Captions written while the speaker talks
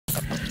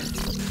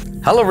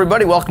Hello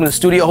everybody, welcome to the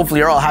studio.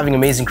 Hopefully you're all having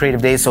amazing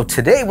creative days. So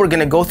today we're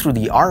gonna go through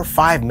the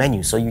R5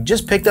 menu. So you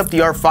just picked up the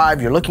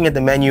R5, you're looking at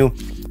the menu,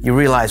 you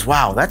realize,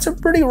 wow, that's a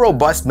pretty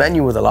robust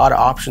menu with a lot of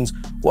options.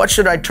 What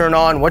should I turn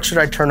on? What should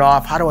I turn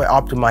off? How do I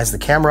optimize the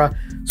camera?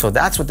 So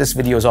that's what this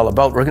video is all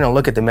about. We're gonna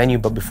look at the menu,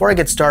 but before I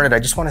get started, I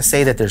just wanna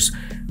say that there's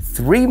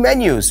 3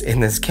 menus in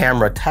this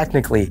camera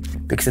technically,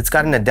 because it's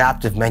got an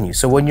adaptive menu.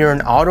 So when you're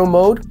in auto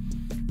mode,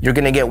 you're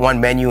gonna get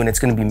one menu and it's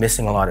gonna be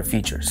missing a lot of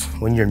features.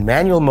 When you're in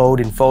manual mode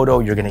in photo,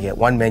 you're gonna get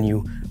one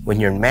menu. When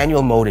you're in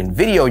manual mode in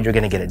video, you're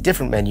gonna get a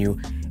different menu.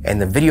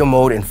 And the video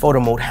mode and photo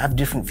mode have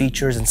different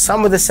features, and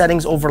some of the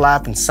settings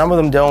overlap and some of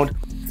them don't.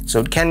 So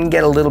it can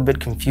get a little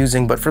bit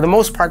confusing, but for the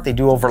most part, they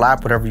do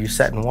overlap. Whatever you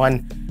set in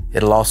one,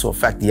 it'll also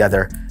affect the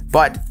other.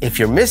 But if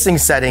you're missing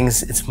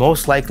settings, it's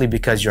most likely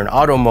because you're in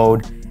auto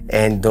mode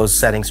and those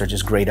settings are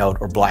just grayed out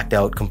or blacked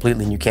out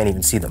completely and you can't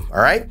even see them,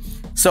 all right?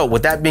 So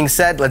with that being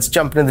said, let's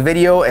jump into the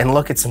video and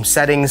look at some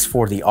settings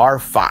for the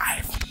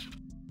R5.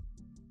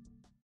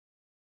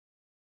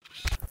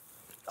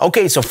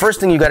 Okay, so first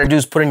thing you gotta do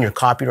is put in your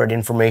copyright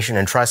information,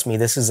 and trust me,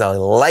 this is a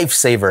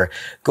lifesaver.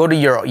 Go to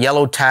your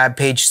yellow tab,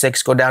 page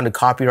 6, go down to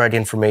copyright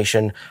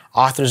information,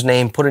 author's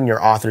name, put in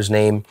your author's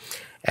name,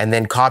 and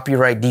then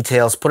copyright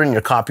details, put in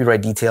your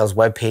copyright details,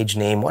 web page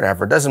name,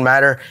 whatever, it doesn't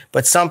matter,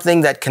 but something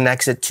that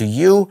connects it to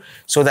you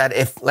so that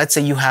if, let's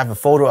say you have a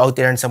photo out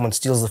there and someone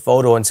steals the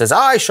photo and says,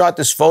 I shot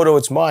this photo,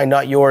 it's mine,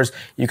 not yours,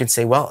 you can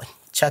say, well,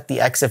 check the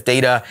EXIF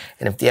data,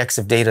 and if the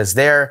EXIF data is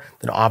there,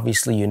 then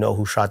obviously you know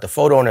who shot the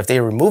photo, and if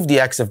they remove the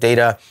EXIF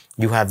data,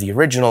 you have the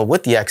original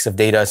with the EXIF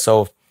data,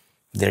 so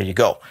there you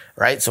go,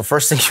 right? So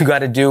first thing you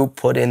gotta do,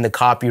 put in the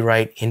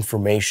copyright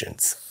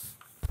informations.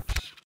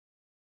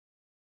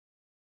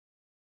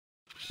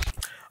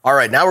 All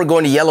right, now we're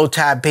going to yellow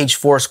tab, page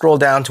 4, scroll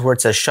down to where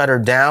it says shutter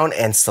down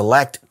and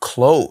select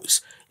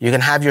close. You can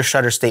have your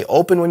shutter stay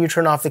open when you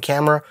turn off the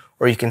camera,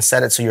 or you can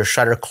set it so your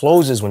shutter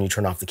closes when you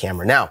turn off the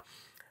camera. Now,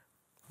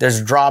 there's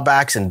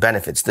drawbacks and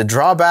benefits. The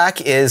drawback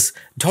is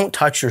don't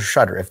touch your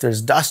shutter. If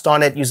there's dust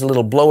on it, use a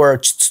little blower,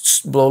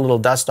 blow a little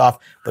dust off,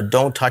 but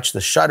don't touch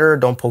the shutter.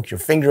 Don't poke your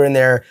finger in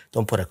there.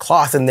 Don't put a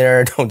cloth in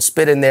there. Don't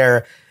spit in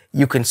there.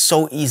 You can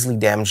so easily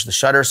damage the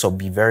shutter, so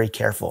be very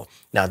careful.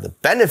 Now, the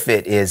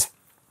benefit is,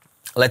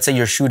 let's say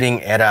you're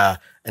shooting at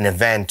an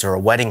event or a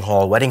wedding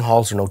hall. Wedding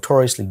halls are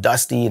notoriously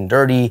dusty and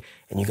dirty,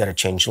 and you gotta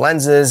change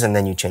lenses, and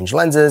then you change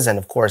lenses, and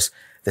of course,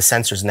 the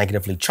sensor's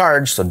negatively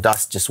charged, so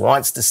dust just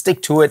wants to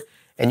stick to it,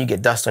 and you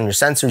get dust on your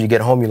sensor. You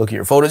get home, you look at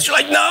your photos, you're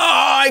like, no,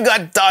 I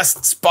got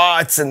dust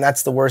spots, and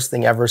that's the worst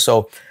thing ever.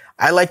 So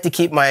I like to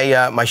keep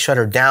my my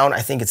shutter down.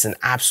 I think it's an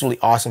absolutely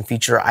awesome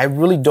feature. I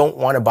really don't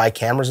wanna buy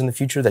cameras in the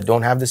future that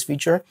don't have this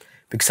feature,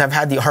 because I've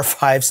had the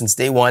R5 since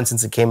day one,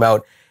 since it came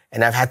out,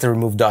 and I've had to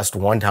remove dust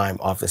one time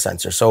off the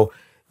sensor. So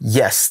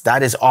yes,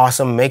 that is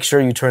awesome. Make sure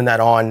you turn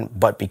that on,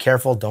 but be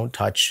careful, don't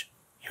touch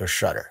your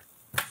shutter.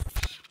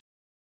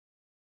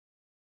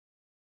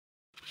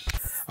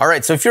 All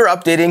right, so if you're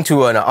updating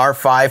to an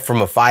R5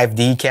 from a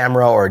 5D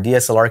camera or a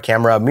DSLR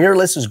camera,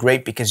 mirrorless is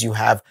great because you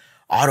have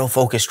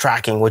autofocus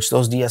tracking, which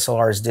those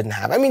DSLRs didn't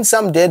have. I mean,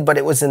 some did, but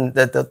it was in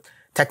the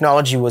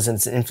technology was in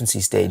its infancy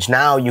stage.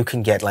 Now you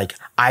can get like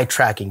eye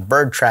tracking,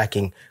 bird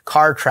tracking,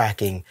 car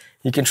tracking.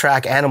 You can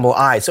track animal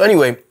eyes. So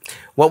anyway,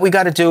 what we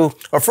got to do,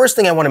 or first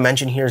thing I want to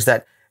mention here is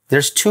that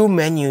there's 2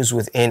 menus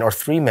within, or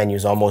 3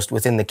 menus almost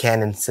within the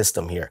Canon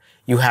system here.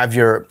 You have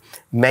your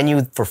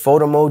menu for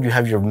photo mode, you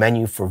have your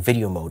menu for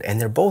video mode, and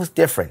they're both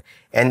different.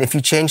 And if you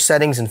change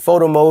settings in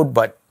photo mode,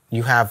 but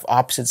you have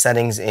opposite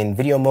settings in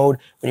video mode,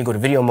 when you go to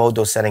video mode,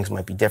 those settings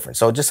might be different.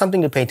 So just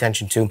something to pay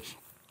attention to.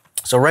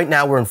 So right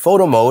now we're in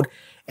photo mode,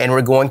 and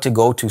we're going to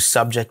go to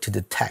subject to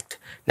detect.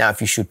 Now,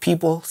 if you shoot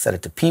people, set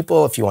it to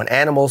people. If you want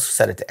animals,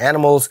 set it to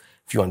animals.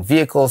 If you want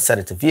vehicles, set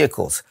it to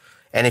vehicles.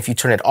 And if you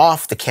turn it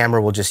off, the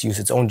camera will just use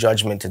its own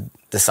judgment to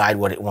decide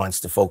what it wants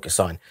to focus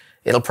on.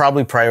 It'll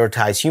probably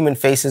prioritize human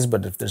faces,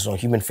 but if there's no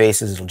human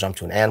faces, it'll jump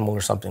to an animal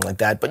or something like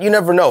that. But you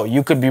never know.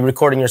 You could be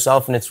recording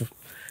yourself and it's,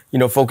 you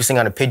know, focusing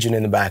on a pigeon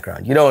in the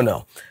background. You don't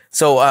know.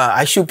 So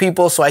I shoot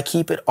people, so I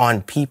keep it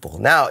on people.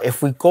 Now,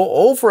 if we go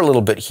over a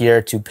little bit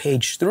here to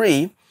page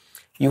 3,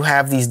 you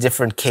have these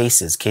different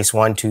cases, case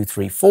 1, 2,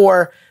 3,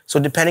 4. So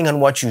depending on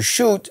what you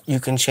shoot, you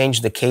can change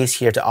the case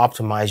here to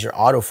optimize your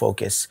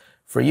autofocus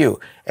for you.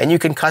 And you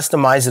can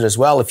customize it as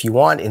well if you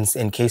want.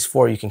 In case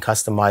 4, you can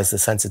customize the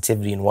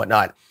sensitivity and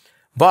whatnot.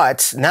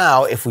 But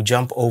now if we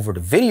jump over to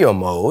video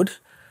mode,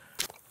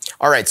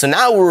 all right, so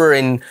now we're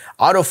in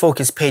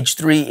autofocus page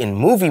 3 in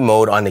movie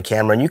mode on the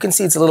camera, and you can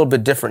see it's a little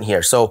bit different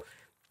here. So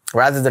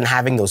rather than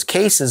having those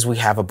cases, we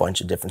have a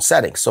bunch of different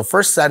settings. So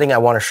first setting I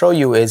want to show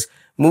you is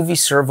movie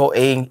servo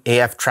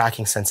AF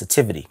tracking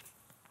sensitivity.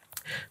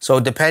 So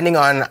depending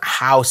on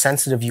how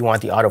sensitive you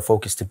want the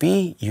autofocus to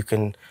be, you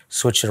can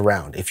switch it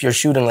around. If you're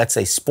shooting, let's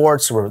say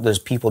sports, where there's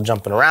people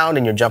jumping around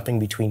and you're jumping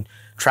between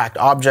tracked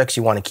objects,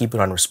 you want to keep it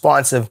on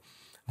responsive.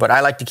 But I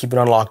like to keep it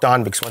on locked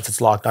on because once it's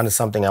locked onto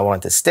something, I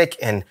want it to stick.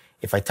 And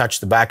if I touch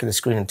the back of the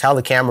screen and tell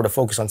the camera to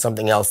focus on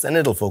something else, then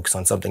it'll focus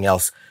on something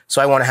else.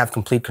 So I want to have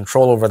complete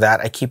control over that.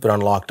 I keep it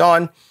on locked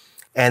on.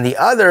 And the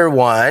other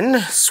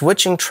one,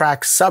 switching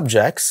track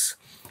subjects.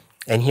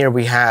 And here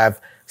we have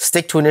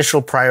stick to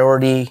initial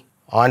priority,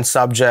 on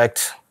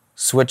subject,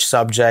 switch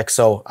subject.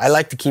 So I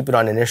like to keep it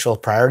on initial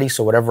priority.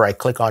 So whatever I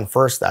click on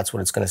first, that's what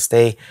it's going to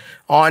stay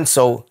on.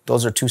 So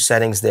those are two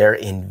settings there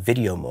in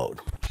video mode.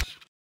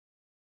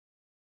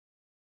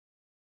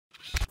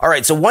 All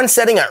right, so one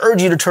setting I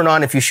urge you to turn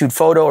on if you shoot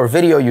photo or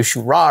video, you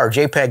shoot RAW or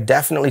JPEG,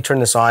 definitely turn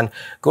this on.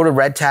 Go to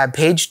Red tab,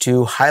 page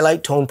 2,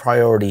 highlight tone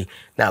priority.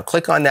 Now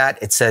click on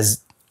that. It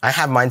says, I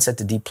have mine set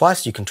to D+.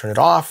 You can turn it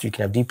off. You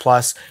can have D+,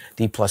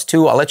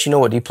 D+2. I'll let you know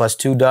what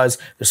D+2 does.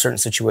 There's certain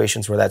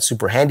situations where that's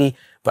super handy,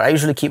 but I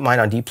usually keep mine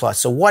on D+.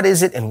 So what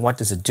is it and what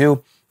does it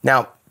do?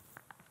 Now,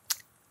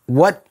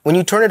 when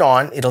you turn it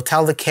on, it'll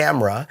tell the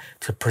camera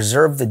to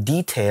preserve the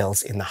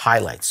details in the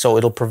highlights. So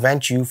it'll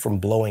prevent you from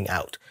blowing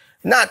out.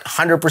 Not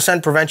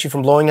 100% prevent you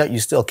from blowing out, you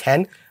still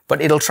can,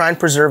 but it'll try and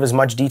preserve as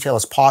much detail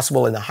as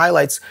possible in the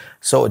highlights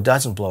so it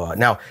doesn't blow out.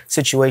 Now,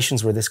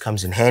 situations where this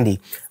comes in handy,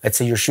 let's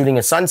say you're shooting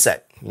a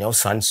sunset,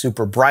 sun's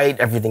super bright,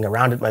 everything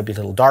around it might be a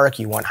little dark,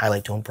 you want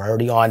highlight tone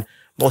priority on.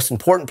 Most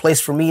important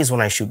place for me is when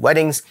I shoot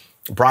weddings.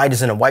 Bride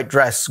is in a white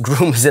dress,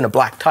 groom is in a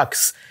black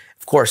tux.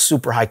 Of course,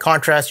 super high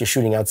contrast, you're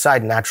shooting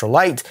outside in natural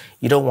light.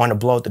 You don't want to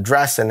blow out the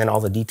dress and then all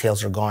the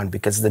details are gone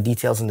because the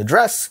details in the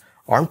dress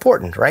are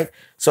important, right?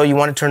 So you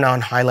want to turn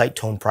on highlight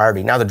tone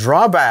priority. Now, the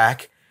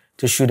drawback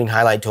to shooting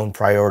highlight tone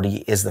priority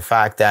is the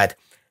fact that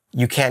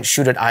you can't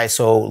shoot at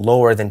ISO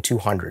lower than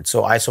 200.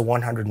 So ISO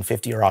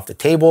 150 are off the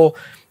table.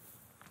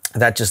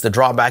 That's just the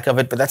drawback of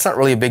it, but that's not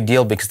really a big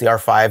deal because the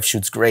R5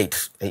 shoots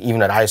great.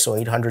 Even at ISO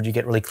 800, you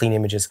get really clean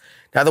images.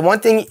 Now, the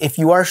one thing, if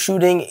you are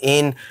shooting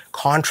in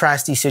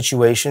contrasty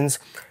situations,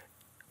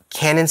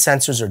 Canon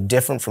sensors are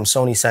different from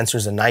Sony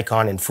sensors and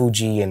Nikon and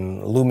Fuji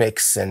and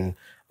Lumix and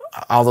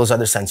all those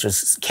other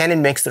sensors.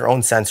 Canon makes their own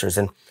sensors,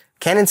 and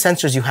Canon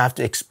sensors you have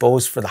to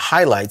expose for the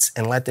highlights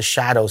and let the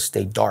shadows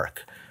stay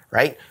dark,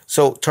 right?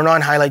 So turn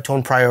on highlight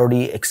tone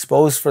priority,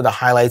 expose for the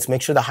highlights,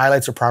 make sure the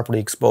highlights are properly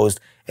exposed,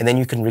 and then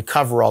you can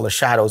recover all the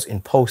shadows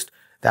in post.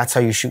 That's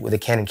how you shoot with a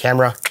Canon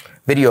camera.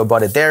 Video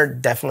about it there.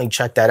 Definitely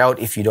check that out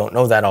if you don't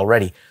know that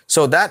already.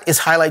 So that is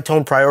highlight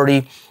tone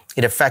priority.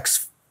 It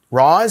affects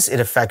RAWs, it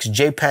affects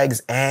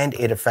JPEGs, and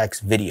it affects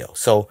video.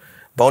 So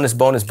bonus,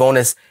 bonus,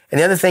 bonus. And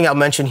the other thing I'll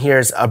mention here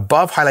is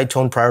above highlight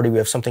tone priority, we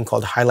have something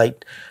called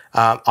highlight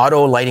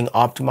auto lighting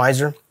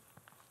optimizer.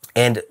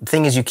 And the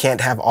thing is, you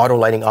can't have auto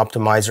lighting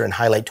optimizer and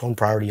highlight tone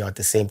priority on at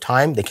the same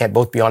time. They can't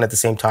both be on at the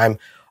same time.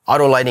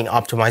 Auto lighting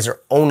optimizer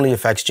only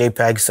affects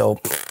JPEG,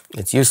 so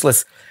it's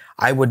useless.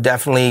 I would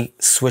definitely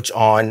switch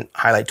on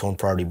highlight tone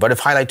priority. But if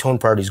highlight tone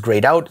priority is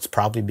grayed out, it's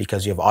probably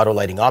because you have auto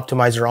lighting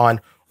optimizer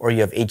on or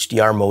you have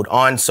HDR mode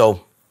on.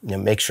 So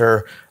make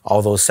sure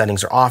all those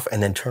settings are off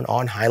and then turn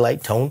on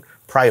highlight tone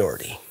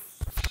priority.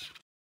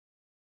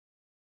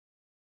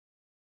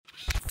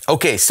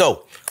 Okay,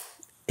 so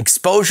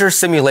exposure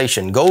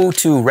simulation. Go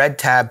to Red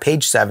tab,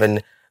 page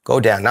 7, go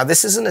down. Now,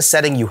 this isn't a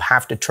setting you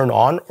have to turn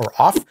on or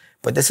off,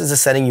 but this is a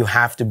setting you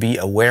have to be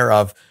aware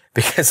of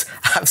because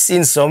I've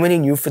seen so many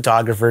new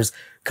photographers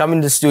come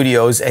into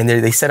studios and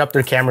they set up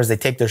their cameras, they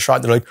take their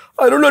shot, they're like,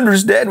 I don't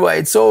understand why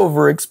it's so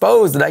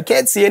overexposed and I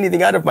can't see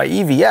anything out of my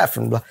EVF.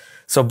 And blah.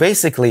 So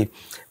basically,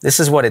 this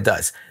is what it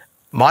does.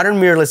 Modern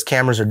mirrorless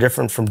cameras are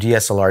different from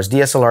DSLRs.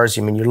 DSLRs,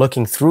 you're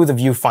looking through the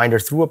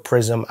viewfinder, through a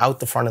prism, out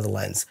the front of the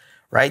lens,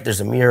 right? There's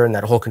a mirror and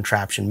that whole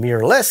contraption.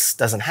 Mirrorless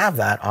doesn't have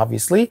that,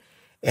 obviously.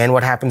 And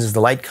what happens is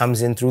the light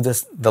comes in through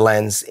the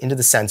lens into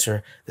the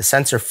sensor. The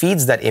sensor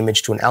feeds that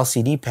image to an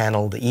LCD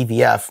panel, the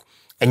EVF,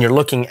 and you're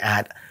looking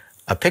at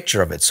a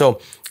picture of it.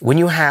 So when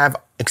you have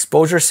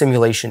exposure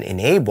simulation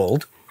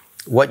enabled,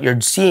 what you're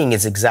seeing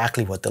is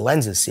exactly what the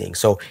lens is seeing.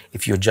 So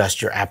if you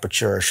adjust your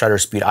aperture or shutter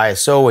speed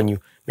ISO and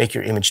you make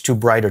your image too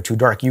bright or too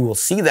dark, you will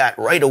see that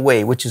right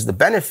away, which is the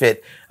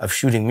benefit of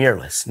shooting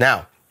mirrorless.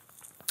 Now,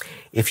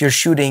 if you're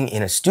shooting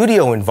in a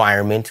studio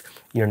environment,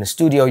 you're in a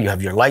studio, you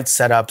have your lights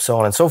set up, so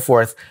on and so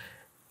forth.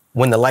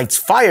 When the lights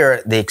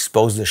fire, they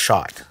expose the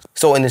shot.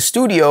 So in the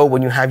studio,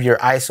 when you have your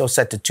ISO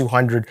set to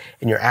 200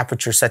 and your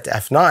aperture set to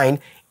f9,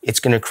 it's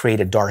going to create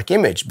a dark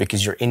image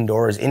because you're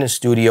indoors in a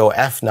studio,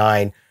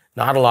 f9,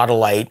 not a lot of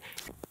light.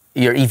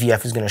 Your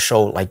EVF is going to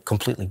show like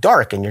completely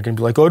dark and you're going to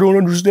be like, I don't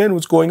understand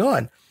what's going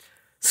on.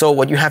 So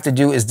what you have to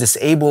do is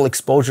disable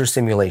exposure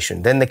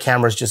simulation. Then the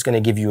camera is just going to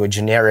give you a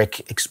generic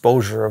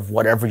exposure of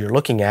whatever you're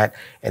looking at.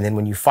 And then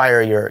when you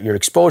fire your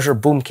exposure,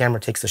 boom, camera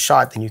takes the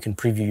shot. Then you can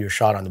preview your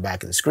shot on the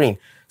back of the screen.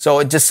 So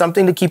it's just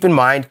something to keep in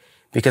mind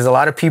because a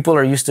lot of people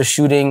are used to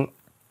shooting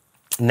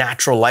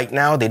natural light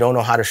now. They don't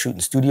know how to shoot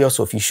in studio.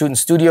 So if you shoot in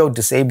studio,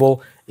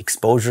 disable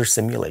exposure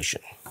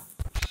simulation.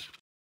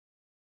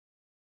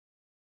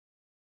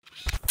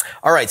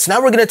 All right, so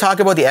now we're going to talk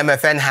about the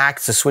MFN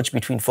hacks to switch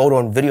between photo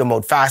and video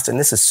mode fast, and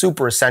this is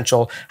super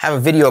essential. I have a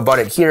video about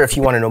it here if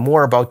you want to know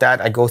more about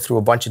that. I go through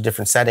a bunch of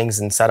different settings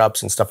and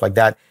setups and stuff like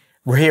that.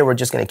 We're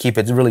just going to keep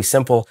it really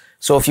simple.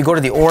 So if you go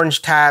to the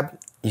orange tab,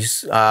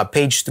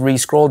 page 3,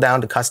 scroll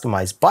down to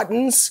customize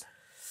buttons.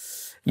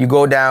 you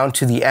go down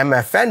to the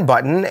MFN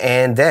button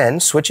and then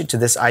switch it to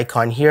this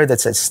icon here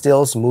that says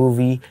Stills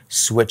Movie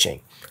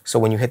Switching. So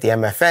when you hit the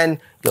MFN,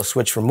 you'll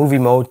switch from movie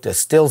mode to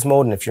stills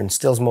mode. And if you're in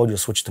stills mode, you'll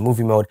switch to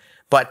movie mode.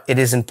 But it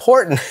is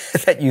important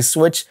that you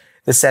switch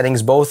the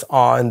settings both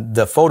on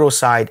the photo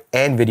side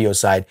and video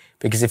side,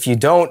 because if you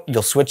don't,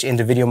 you'll switch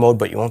into video mode,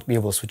 but you won't be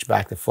able to switch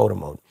back to photo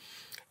mode.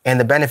 And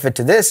the benefit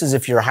to this is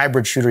if you're a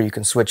hybrid shooter, you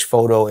can switch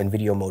photo and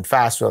video mode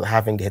faster without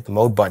having to hit the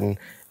mode button,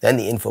 then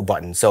the info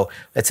button. So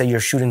let's say you're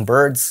shooting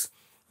birds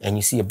and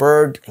you see a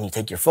bird and you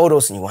take your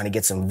photos and you want to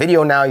get some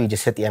video now, you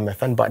just hit the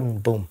MFN button,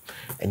 boom,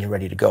 and you're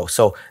ready to go.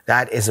 So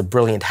that is a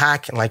brilliant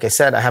hack. And like I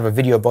said, I have a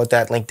video about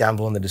that, link down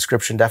below in the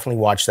description.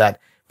 Definitely watch that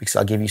because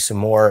I'll give you some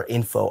more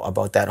info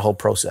about that whole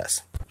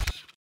process.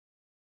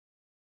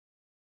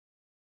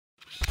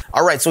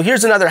 All right, so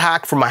here's another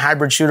hack for my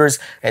hybrid shooters,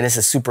 and this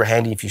is super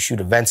handy if you shoot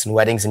events and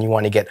weddings and you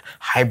want to get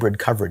hybrid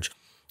coverage.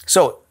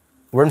 So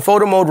we're in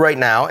photo mode right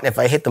now, and if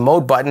I hit the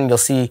mode button, you'll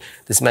see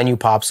this menu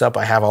pops up.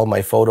 I have all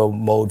my photo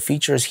mode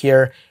features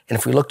here, and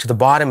if we look to the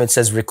bottom, it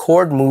says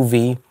record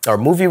movie or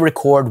movie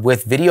record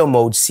with video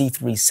mode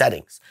C3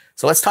 settings.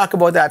 So let's talk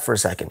about that for a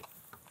second.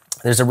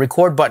 There's a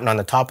record button on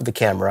the top of the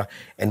camera,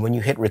 and when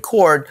you hit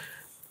record,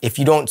 if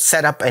you don't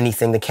set up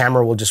anything, the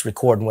camera will just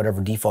record in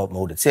whatever default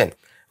mode it's in.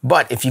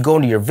 But if you go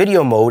into your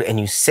video mode and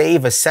you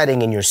save a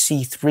setting in your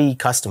C3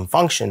 custom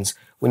functions,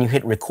 when you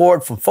hit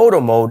record from photo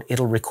mode,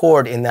 it'll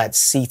record in that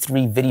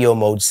C3 video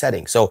mode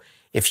setting. So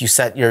if you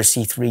set your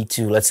C3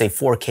 to, let's say,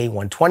 4K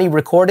 120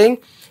 recording,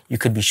 you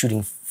could be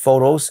shooting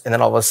photos, and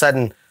then all of a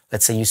sudden,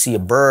 let's say you see a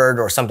bird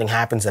or something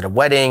happens at a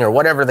wedding or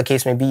whatever the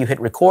case may be, you hit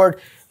record,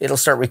 it'll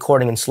start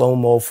recording in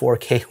slow-mo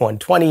 4K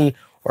 120,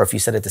 or if you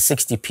set it to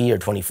 60p or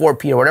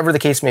 24p or whatever the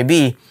case may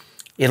be,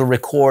 it'll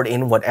record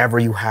in whatever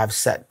you have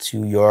set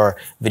to your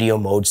video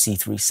mode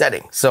C3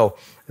 setting. So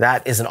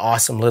that is an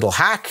awesome little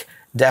hack.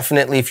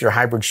 Definitely, if you're a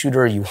hybrid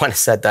shooter, you want to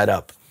set that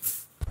up.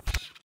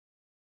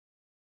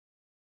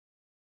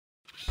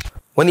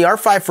 When the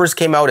R5 first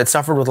came out, it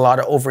suffered with a lot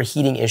of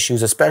overheating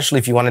issues, especially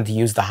if you wanted to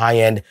use the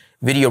high-end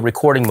video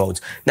recording modes.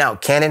 Now,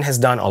 Canon has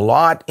done a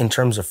lot in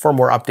terms of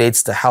firmware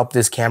updates to help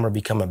this camera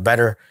become a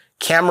better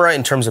camera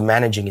in terms of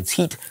managing its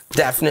heat.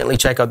 Definitely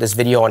check out this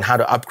video on how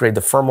to upgrade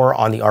the firmware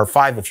on the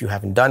R5 if you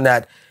haven't done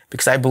that,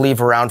 because I believe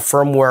around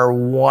firmware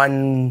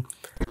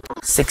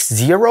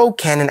 1.60,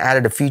 Canon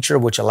added a feature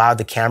which allowed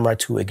the camera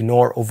to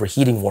ignore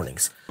overheating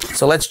warnings.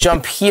 So let's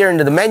jump here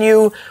into the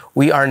menu.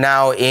 We are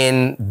now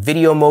in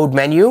video mode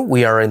menu.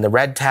 We are in the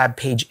red tab,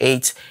 page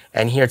 8,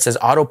 and here it says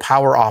auto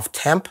power off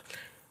temp.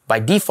 By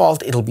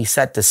default, it'll be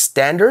set to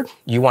standard.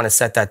 You want to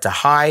set that to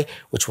high,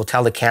 which will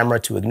tell the camera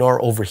to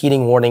ignore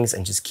overheating warnings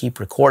and just keep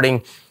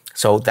recording.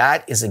 So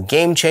that is a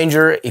game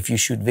changer. If you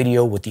shoot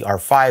video with the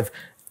R5,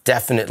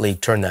 definitely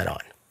turn that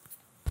on.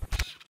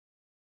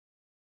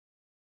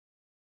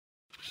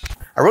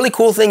 A really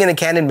cool thing in the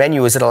Canon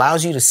menu is it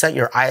allows you to set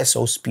your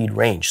ISO speed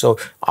range. So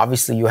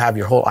obviously you have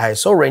your whole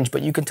ISO range,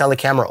 but you can tell the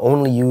camera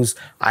only use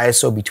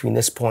ISO between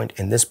this point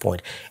and this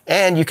point.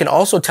 And you can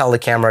also tell the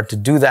camera to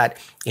do that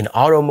in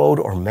auto mode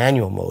or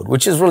manual mode,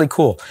 which is really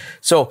cool.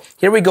 So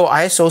here we go,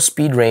 ISO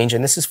speed range,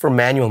 and this is for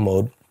manual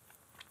mode.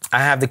 I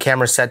have the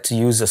camera set to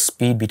use a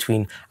speed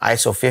between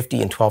ISO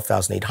 50 and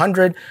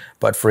 12,800.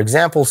 But for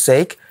example's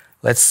sake,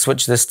 let's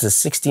switch this to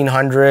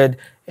 1600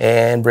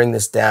 and bring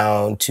this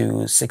down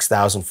to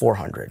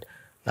 6,400.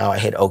 Now I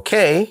hit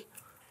OK.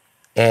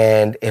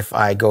 And if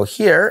I go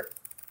here,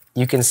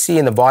 you can see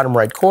in the bottom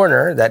right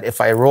corner that if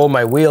I roll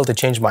my wheel to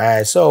change my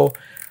ISO,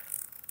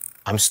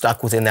 I'm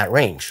stuck within that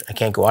range. I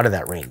can't go out of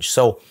that range.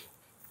 So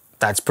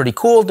that's pretty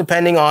cool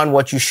depending on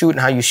what you shoot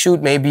and how you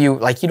shoot. Maybe you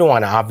don't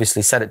want to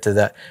obviously set it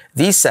to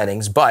these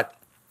settings, but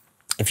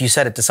if you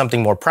set it to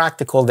something more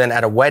practical, then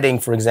at a wedding,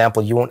 for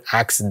example, you won't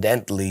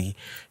accidentally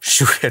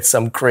shoot at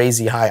some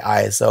crazy high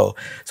ISO.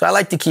 So I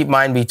like to keep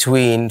mine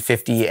between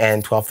 50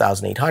 and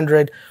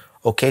 12,800.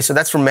 Okay, so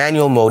that's for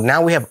manual mode.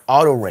 Now we have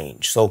auto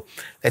range. So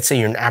let's say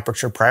you're in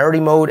aperture priority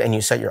mode and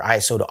you set your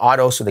ISO to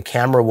auto, so the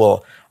camera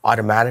will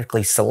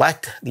automatically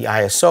select the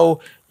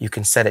ISO. You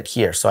can set it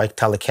here. So I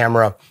tell the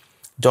camera,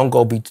 don't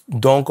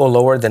go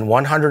lower than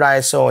 100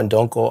 ISO and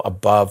don't go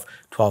above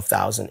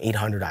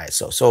 12,800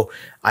 ISO. So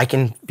I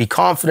can be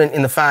confident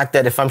in the fact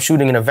that if I'm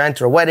shooting an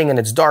event or a wedding and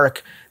it's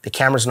dark, the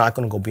camera's not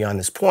going to go beyond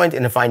this point.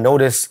 And if I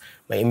notice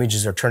my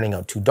images are turning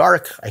out too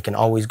dark, I can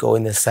always go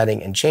in this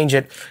setting and change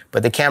it.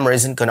 But the camera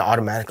isn't going to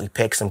automatically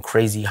pick some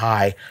crazy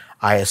high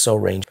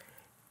ISO range.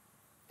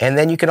 And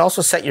then you can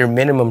also set your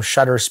minimum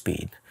shutter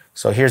speed.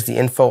 So here's the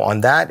info on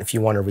that if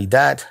you want to read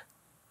that.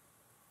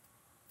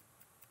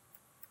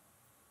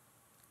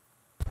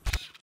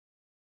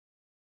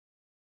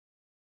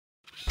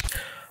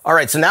 All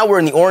right, so now we're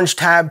in the orange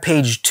tab,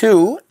 page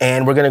 2,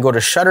 and we're going to go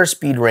to shutter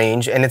speed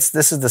range. And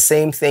this is the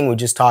same thing we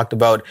just talked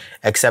about,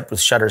 except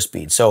with shutter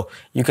speed. So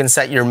you can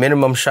set your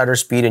minimum shutter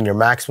speed and your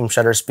maximum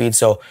shutter speed.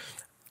 So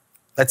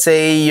let's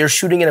say you're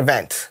shooting an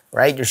event,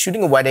 right? You're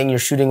shooting a wedding, you're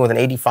shooting with an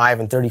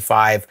 85 and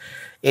 35,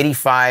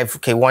 85,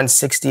 okay,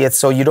 1/60th.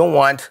 So you don't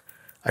want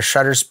a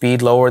shutter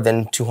speed lower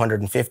than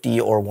 250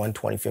 or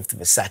 1/25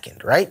 of a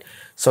second, right?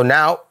 So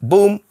now,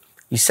 boom,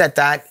 you set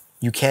that.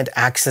 You can't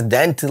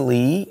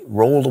accidentally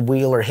roll a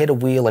wheel or hit a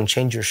wheel and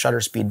change your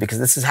shutter speed, because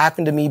this has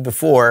happened to me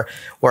before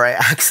where I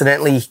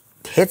accidentally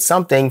hit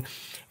something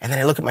and then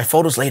I look at my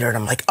photos later and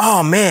I'm like,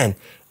 oh man,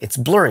 it's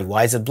blurry.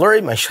 Why is it blurry?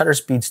 My shutter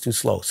speed's too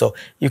slow. So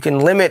you can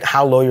limit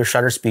how low your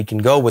shutter speed can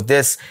go with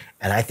this,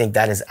 and I think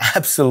that is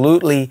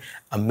absolutely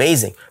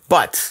amazing.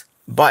 But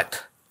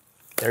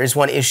there is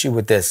one issue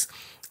with this,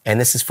 and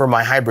this is for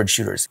my hybrid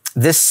shooters.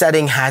 This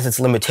setting has its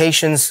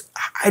limitations.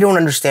 I don't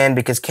understand,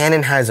 because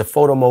Canon has a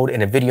photo mode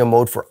and a video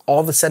mode for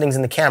all the settings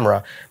in the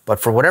camera, but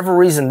for whatever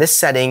reason, this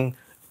setting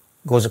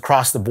goes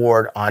across the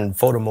board on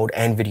photo mode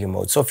and video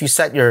mode. So if you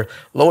set your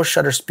lowest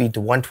shutter speed to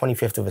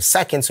 1/25 of a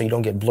second so you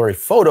don't get blurry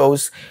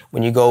photos,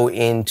 when you go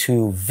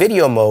into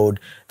video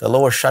mode, the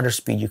lowest shutter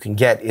speed you can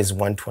get is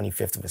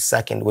 1/25 of a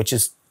second, which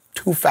is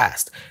too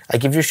fast.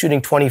 Like if you're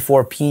shooting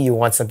 24p, you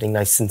want something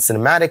nice and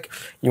cinematic,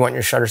 you want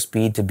your shutter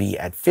speed to be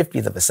at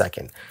 50th of a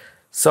second.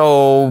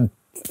 So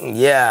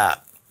yeah,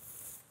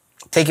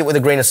 take it with a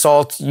grain of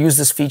salt. Use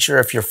this feature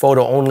if you're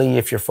photo only.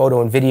 If you're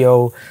photo and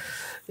video,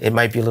 it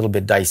might be a little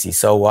bit dicey.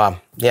 So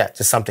yeah,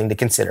 just something to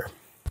consider.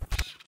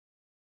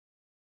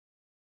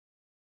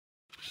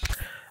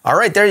 All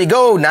right, there you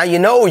go. Now you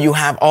know you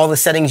have all the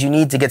settings you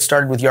need to get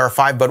started with your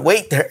R5, but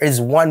wait, there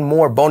is one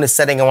more bonus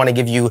setting I want to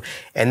give you,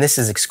 and this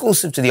is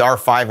exclusive to the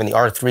R5 and the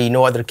R3.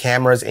 No other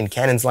cameras in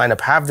Canon's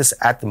lineup have this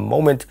at the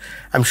moment.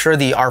 I'm sure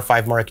the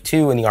R5 Mark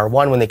II and the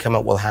R1, when they come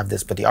out, will have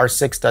this, but the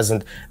R6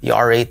 doesn't, the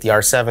R8, the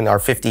R7, the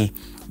R50,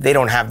 they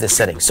don't have this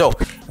setting. So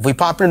if we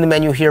pop in the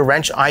menu here,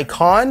 wrench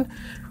icon,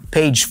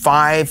 page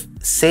 5,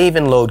 save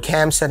and load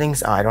cam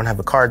settings. I don't have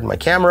a card in my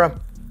camera.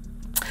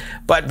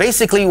 But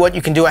basically what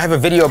you can do, I have a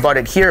video about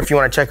it here if you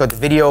want to check out the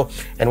video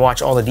and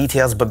watch all the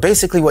details. But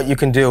basically what you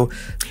can do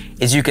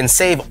is you can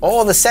save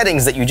all the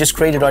settings that you just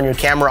created on your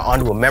camera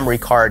onto a memory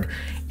card,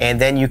 and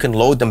then you can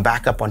load them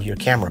back up onto your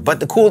camera. But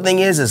the cool thing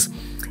is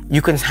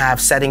you can have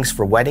settings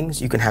for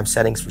weddings, you can have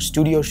settings for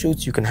studio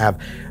shoots, you can have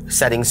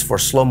settings for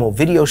slow-mo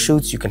video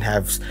shoots, you can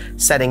have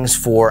settings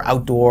for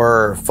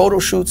outdoor photo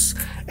shoots,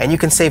 and you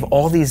can save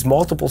all these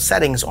multiple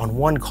settings on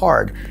one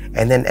card.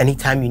 And then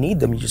anytime you need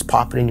them, you just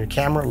pop it in your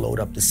camera,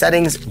 load up the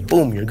settings, and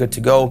boom, you're good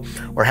to go.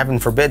 Or heaven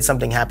forbid,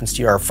 something happens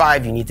to your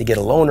R5, you need to get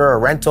a loaner, a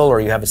rental, or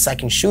you have a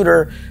second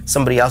shooter,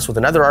 somebody else with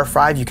another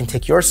R5, you can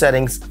take your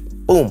settings,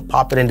 boom,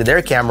 pop it into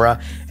their camera,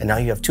 and now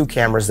you have two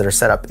cameras that are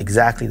set up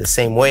exactly the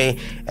same way,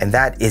 and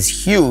that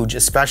is huge,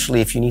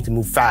 especially if you need to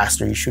move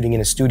fast or you're shooting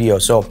in a studio.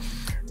 So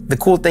the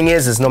cool thing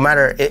is no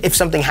matter if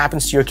something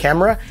happens to your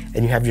camera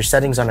and you have your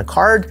settings on a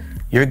card,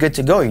 you're good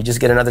to go. You just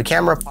get another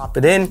camera, pop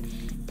it in,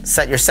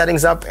 set your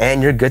settings up,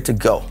 and you're good to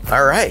go.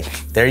 All right,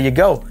 there you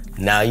go.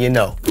 Now you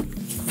know.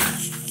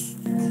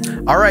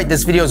 All right,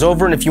 this video is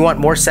over, and if you want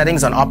more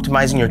settings on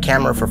optimizing your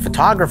camera for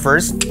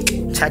photographers,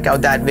 check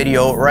out that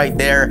video right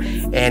there.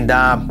 And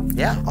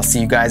yeah, I'll see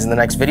you guys in the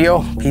next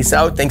video. Peace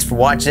out. Thanks for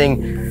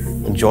watching.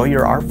 Enjoy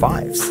your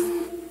R5s.